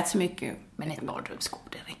få rum rätt så mycket. Men ett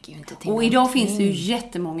badrumsskåp, det räcker ju inte till. Och idag finns det ju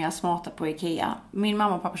jättemånga smarta på Ikea. Min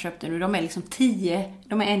mamma och pappa köpte nu, de är liksom 10,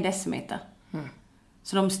 de är 1 decimeter.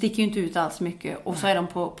 Så de sticker ju inte ut alls mycket. Och så är de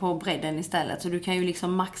på bredden istället. Så du kan ju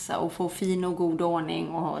liksom maxa och få fin och god ordning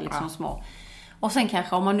och ha liksom små. Och sen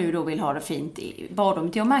kanske om man nu då vill ha det fint i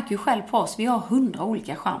badrummet. Jag märker ju själv på oss, vi har 100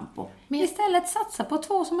 olika shampoo. Men istället satsa på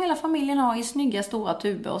 2 som hela familjen har i snygga stora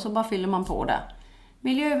tuber. Och så bara fyller man på där.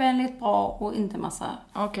 Miljövänligt, bra och inte massa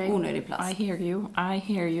onödig plats. I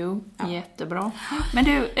hear you. Ja. Jättebra. Men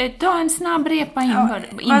du, ta en snabb repa in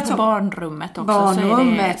på barnrummet också.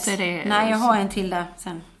 Barnrummet. Nej, jag har en till där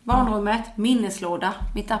sen. Barnrummet, minneslåda.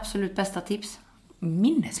 Mitt absolut bästa tips.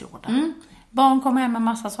 Minneslåda? Barn kommer hem med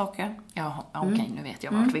massa saker. Ja, okej, nu vet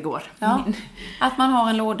jag vart vi går. Ja. Att man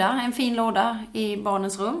har en fin låda i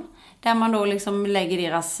barnens rum. Där man då liksom lägger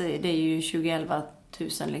deras, det är ju 2011 000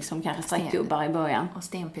 liksom kanske streckgubbar i början. Och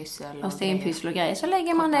stenpyssel. Och grejer. Så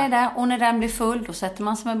lägger man det där och när den blir full då sätter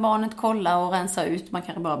man sig med barnet, kolla och rensa ut. Man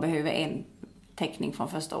kanske bara behöver en teckning från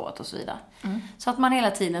första året och så vidare. Så att man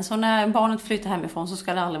hela tiden, så när barnet flyttar hemifrån så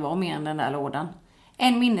ska det aldrig vara mer än den där lådan.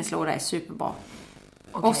 En minneslåda är superbra.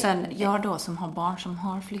 Okay. Och sen jag då som har barn som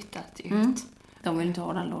har flyttat ut. De vill inte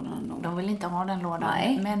ha den lådan ändå. De vill inte ha den lådan.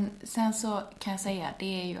 Nej. Men sen så kan jag säga,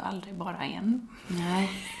 det är ju aldrig bara en. Nej.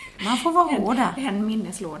 Man får vara hårda. En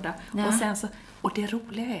minneslåda. Ja. Och sen så, och det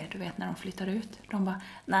roliga är, du vet, när de flyttar ut. De bara,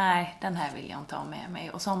 nej, den här vill jag inte ha med mig.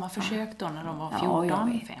 Och så har man försökt då när de var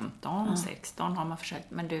 14, 15, 16 har man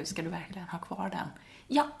försökt. Men du, ska du verkligen ha kvar den?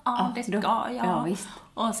 Ja, det ska jag. Ja, visst.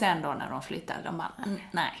 Och sen då när de flyttar, de bara,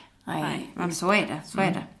 nej. Men så är det. Så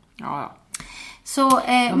är det. Ja. Så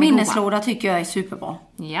minneslåda tycker jag är superbra.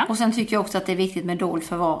 Ja. Och sen tycker jag också att det är viktigt med dold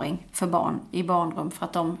förvaring för barn i barnrum. För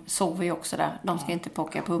att de sover ju också där. De ska inte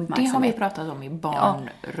pocka på uppmärksamhet. Det har vi pratat om i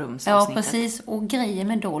barnrumsavsnittet. Ja, precis. Och grejen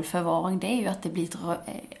med dold förvaring, det är ju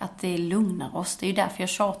att det lugnar oss. Det är ju därför jag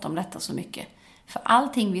tjatar om detta så mycket. För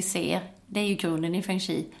allting vi ser, det är ju grunden i Feng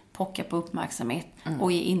Shui. Pocka på uppmärksamhet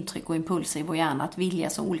och ge intryck och impulser i vår hjärna att vilja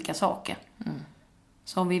så olika saker.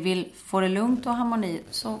 Så om vi vill få det lugnt och harmoni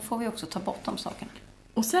så får vi också ta bort de sakerna.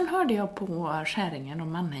 Och sen hörde jag på Skäringen och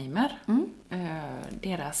Mannheimer,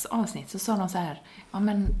 deras avsnitt, så sa de så här, ja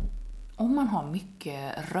men om man har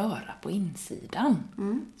mycket röra på insidan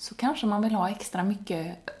så kanske man vill ha extra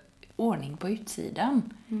mycket ordning på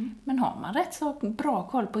utsidan. Men har man rätt så bra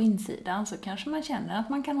koll på insidan så kanske man känner att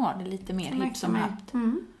man kan ha det lite mer hipp som happ.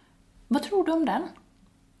 Vad tror du om den?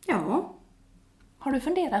 Ja. Har du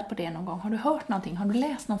funderat på det någon gång? Har du hört någonting? Har du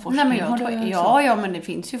läst någon forskning? Nej, men men det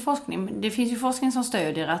finns ju forskning. Det finns ju forskning som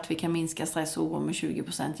stödjer att vi kan minska stress och oro med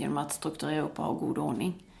 20% genom att strukturera upp och ha god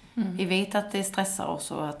ordning. Vi vet att det stressar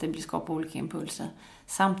oss och att det blir skapar olika impulser.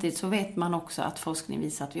 Samtidigt så vet man också att forskning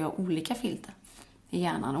visar att vi har olika filter i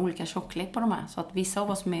hjärnan, olika tjocklek på de här. Så att vissa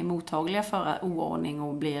av oss är mer mottagliga för oordning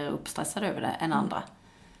och blir uppstressade över det än andra.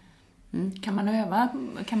 Kan man öva?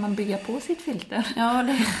 Kan man bygga på sitt filter? Ja,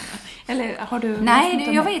 det... Eller har du...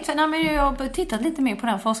 Nej, jag vet. Men jag har tittat lite mer på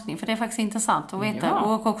den forskningen för det är faktiskt intressant att veta. Ja.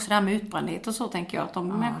 Och också det här med utbrändhet och så tänker jag att de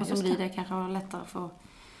människor som blir det kanske har lättare för att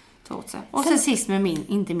ta åt sig. Och sen sist men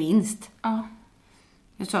inte minst. Ja.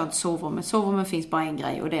 Jag tror att sovrummet finns bara en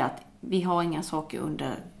grej och det är att vi har inga saker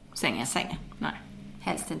under sängen. Nej.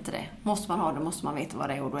 Helst inte det. Måste man ha det måste man veta vad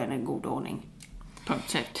det är och då är det en god ordning. Punkt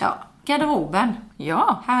slut. Ja. Garderoben.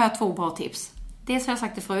 Ja. Här har jag 2 bra tips. Dels har jag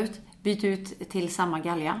sagt det förut. Byt ut till samma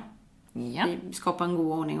galja. Ja. Skapa en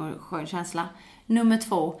god ordning och skön känsla. Nummer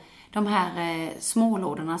 2. De här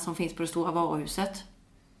smålådorna som finns på det stora varuhuset.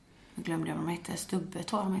 Jag glömde vad de heter. Stubbe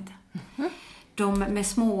tror jag de heter. De med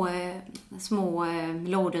små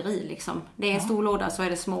lådor i liksom. Det är en stor låda så är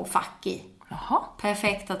det små fack i. Jaha.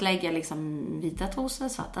 Perfekt att lägga liksom vita trosor,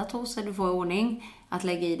 svarta trosor. Du får ordning. Att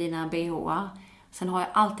lägga i dina BH:ar. Sen har jag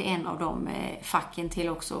alltid en av de facken till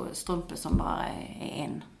också strumpor som bara är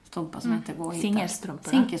en strumpa som inte går att hitta.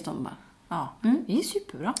 Singelstrumpor. Ja, det är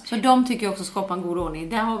superbra. Så de tycker jag också skapar en god ordning.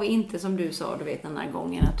 Där har vi inte som du sa, du vet den här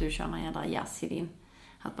gången att du kör en jädra jazz i din.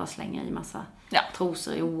 Att bara slänga i massa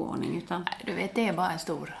trosor i oordning. Utan... Du vet, det är bara en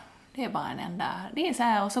stor... Det är bara en enda... Det är så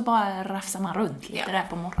här och så bara rafsar man runt lite där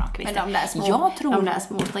på morgonkvisten. Men de där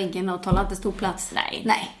små striggarna och tar inte stor plats.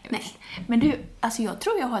 Nej. Men du, alltså jag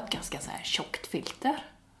tror jag har ett ganska så här tjockt filter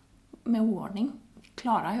med oordning.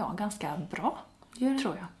 Klarar jag ganska bra,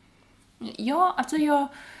 tror jag. Ja, alltså jag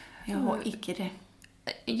har icke det.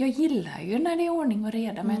 Jag gillar ju när det är ordning och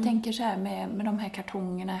reda, men jag tänker så här med de här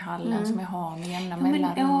kartongerna i hallen som jag har med jämna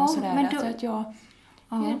mellanrum och sådär.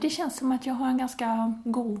 Alltså att det känns som att jag har en ganska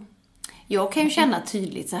god... Jag kan ju känna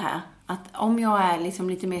tydligt så här att om jag är liksom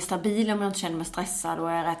lite mer stabil, om jag inte känner mig stressad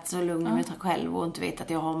och är rätt så lugn med mig själv och inte vet att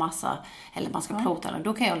jag har massa eller man ska plåta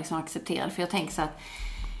då kan jag liksom acceptera det. För jag tänker så att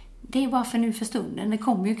det är bara för nu för stunden. Det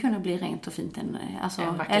kommer ju kunna bli rent och fint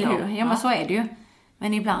eller hur? Ja, men så är det ju.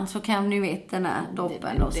 Men ibland så kan ni veta den här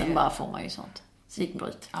droppen och sen bara får man ju sånt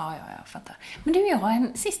psykbryt. Ja, jag fattar. Men du, jag har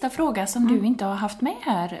en sista fråga som du inte har haft med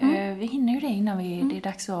här. Vi hinner ju det innan det är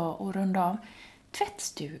dags att runda av.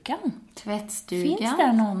 Tvättstugan. Finns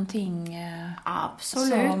det någonting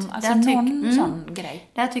absolut någon sån grej?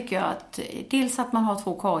 Där tycker jag att dels att man har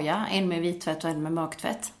 2 korgar, en med vittvätt och en med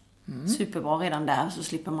mörktvätt. Superbra redan där så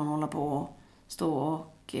slipper man hålla på och stå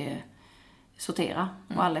och sortera.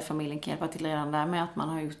 Och alla i familjen kan hjälpa till redan där med att man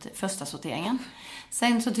har gjort första sorteringen.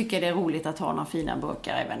 Sen så tycker jag det är roligt att ha några fina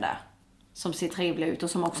burkar även där. Som ser trevliga ut och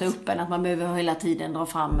som också är öppen. Att man behöver hela tiden dra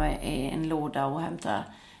fram en låda och hämta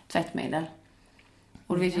tvättmedel.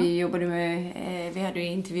 Och vi jobbade med, vi hade ju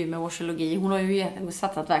intervju med orsologi. Hon har ju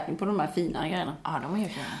satsat verkligen på de här fina grejerna. Ja, de är ju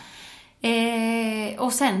fina.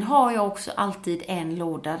 Och sen har jag också alltid en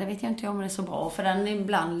låda. Det vet jag inte om det är så bra. För den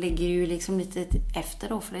ibland ligger ju liksom lite efter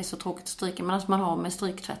då. För det är så tråkigt att stryka. Men alltså man har med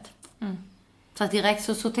stryktvätt. Så att direkt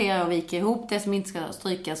så sorterar jag och viker ihop det som inte ska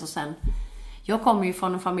strykas. Och sen, jag kommer ju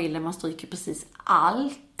från en familj där man stryker precis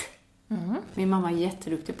allt. Min mamma är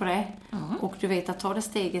jätteduktig på det. Och du vet att ta det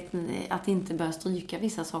steget att inte börja stryka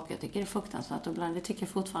vissa saker. Jag tycker det är fruktansvärt. Och det tycker jag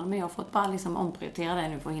fortfarande. Men jag har fått bara liksom omprioritera det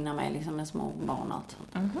nu för att hinna med liksom en små barn och allt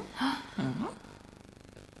sånt.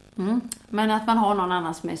 Men att man har någon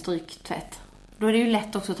annans med stryktvätt. Då är det ju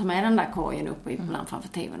lätt också att ta med den där korgen upp ibland framför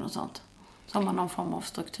tvn och sånt. Så har man någon form av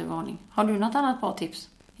strukturordning. Har du något annat bra tips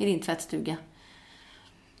i din tvättstuga?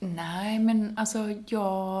 Nej, men alltså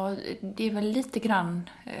det är väl lite grann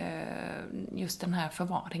just den här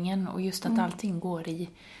förvaringen och just att allting går i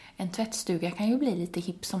en tvättstuga kan ju bli lite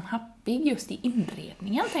hipp som happig just i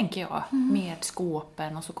inredningen, tänker jag. Med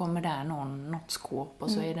skåpen och så kommer där något skåp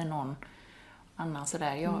och så är det någon annan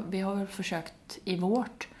sådär. Vi har väl försökt i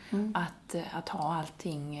vårt att ha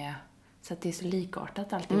allting så att det är så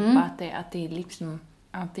likartat alltihopa, att det är liksom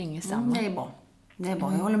allting är samma. Det är bra. Det är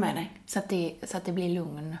bra, jag håller med dig. Så att det blir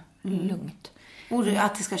lugnt. Och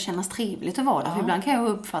att det ska kännas trevligt att vara där. För ibland kan jag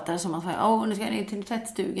uppfatta det som att nu ska jag ner till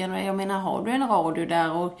tvättstugan. Och jag menar, har du en radio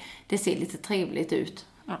där och det ser lite trevligt ut.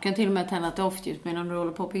 Jag kan till och med tända ett doftljus medan du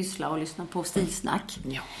håller på att pyssla och lyssna på stilsnack.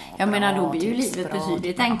 Ja, jag menar, då blir ju livet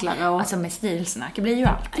betydligt enklare. Och... Alltså med stilsnack blir ju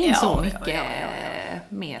allting så mycket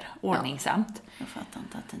mer ordningsamt. Jag fattar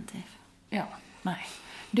inte att det inte är... Ja, nej.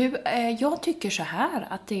 Du, jag tycker så här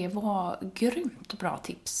att det var grymt bra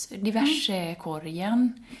tips.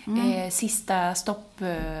 Diversekorgen, sista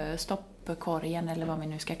stoppkorgen eller vad vi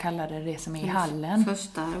nu ska kalla det som är i hallen.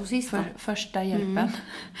 Första och sista. Första hjälpen.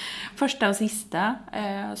 Första och sista.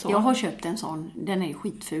 Så. Jag har köpt en sån, den är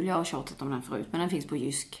skitful, jag har tjatat om den förut, men den finns på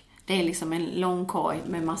Jysk. Det är liksom en lång korg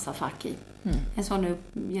med massa fack i. En sån är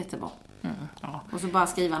jättebra. Ja. Och så bara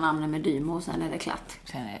skriva namnen med dymo och sen är det klart.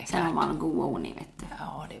 Sen har man en god ordning, vet du.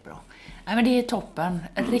 Ja, det är bra. Nej, men det är toppen.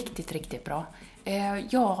 Riktigt, riktigt bra.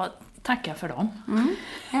 Jag tackar för dem.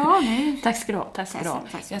 Ja, nej. Tack ska du ha.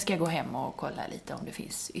 Jag ska gå hem och kolla lite om det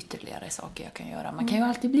finns ytterligare saker jag kan göra. Man kan ju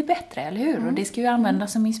alltid bli bättre, eller hur? Och det ska ju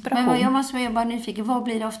användas som inspiration. Men jag måste vara bara nyfiken. Vad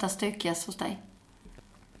blir det ofta stökigast hos dig?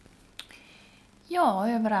 Ja,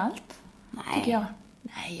 överallt. Nej. Tycker jag.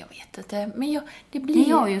 Nej, jag vet inte. Men det blir...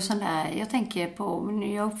 Det är ju sån där, jag tänker på,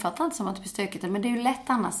 jag uppfattar inte som att det blir stökigt, men det är ju lätt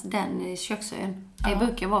annars, den köksön. Det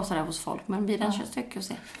brukar vara sådär hos folk, men blir den stökig att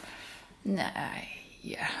se? Nej,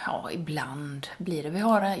 ibland blir det.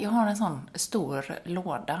 Jag har en sån stor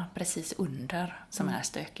låda precis under som är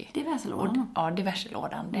stökig. Diverselådan? Ja,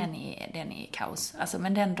 diverselådan. Den är kaos. Alltså,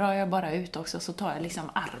 men den drar jag bara ut också, så tar jag liksom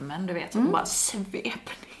armen, du vet, och bara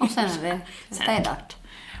sveper. Och sen är det städat.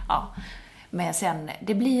 Ja. Men sen,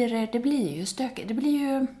 det blir ju stökigt.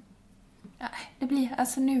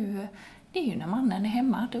 Alltså nu, det är ju när mannen är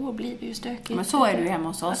hemma, då blir det ju stökigt. Men så är du hemma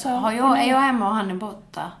hos oss. Alltså, är jag hemma och han är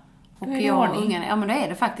borta, och jag och ungen, ja men då är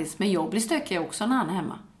det faktiskt. Men jag blir stökig också när han är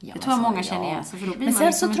hemma. Ja, det tror jag många känner igen sig, för då blir men man sen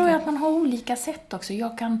liksom så tror jag att man har olika sätt också.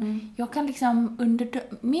 Jag kan liksom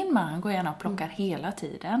min man går gärna och plockar hela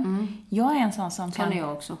tiden. Jag är en sån som kan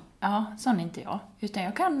jag också. Ja, sån är inte jag. Utan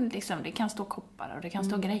jag kan liksom, det kan stå koppar och det kan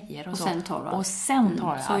stå grejer och så. Sen tar du. Och sen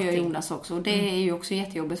tar jag så allting. gör Jonas också. Och det är ju också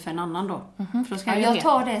jättejobbigt för en annan då. För då ska jag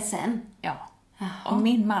ta det sen. Ja. Och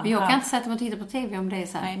min man, jag kan inte sätta mig och titta på tv om det är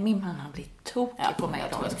så här. Nej, min man han blir tokig på mig.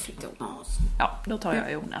 Jag tror jag ska flytta Jonas. Ja, då tar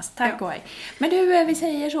jag Jonas. Tack och hej. Men du, vi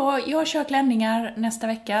säger så. Jag kör klänningar nästa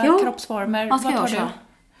vecka. Kroppsformer. Vad ska jag köra?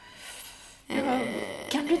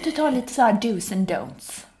 Kan du inte ta lite så här do's and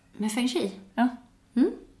don'ts? Med feng shui? Ja.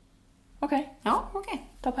 Okej. Ja, okej.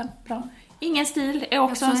 Toppen. Bra. Ingen stil är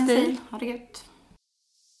också en stil. Ha det gött.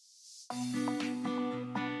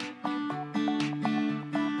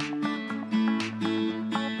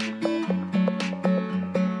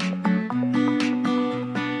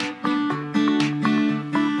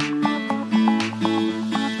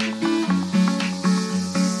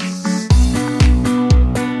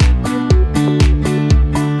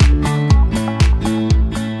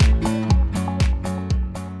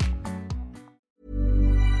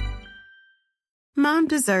 Mom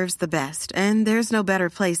deserves the best, and there's no better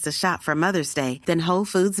place to shop for Mother's Day than Whole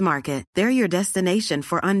Foods Market. They're your destination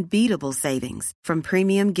for unbeatable savings, from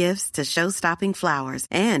premium gifts to show-stopping flowers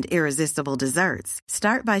and irresistible desserts.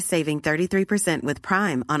 Start by saving 33% with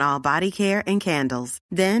Prime on all body care and candles.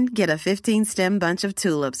 Then get a 15-stem bunch of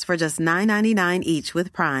tulips for just $9.99 each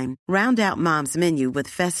with Prime. Round out Mom's menu with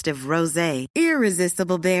festive rosé,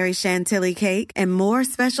 irresistible berry chantilly cake, and more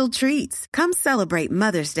special treats. Come celebrate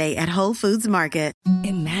Mother's Day at Whole Foods Market.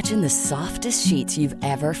 Imagine the softest sheets you've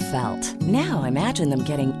ever felt. Now imagine them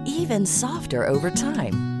getting even softer over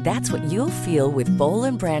time. That's what you'll feel with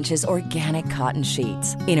Boll & Branch's organic cotton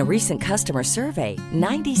sheets. In a recent customer survey,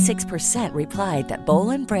 96% replied that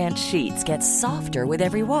Boll & Branch sheets get softer with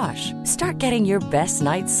every wash. Start getting your best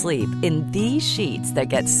night's sleep in these sheets that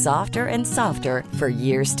get softer and softer for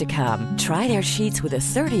years to come. Try their sheets with a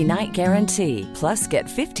 30-night guarantee. Plus, get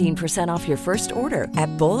 15% off your first order at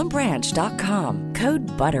bollandbranch.com. Code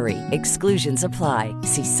BUTTERY. Exclusions apply.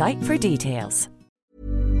 See site for details.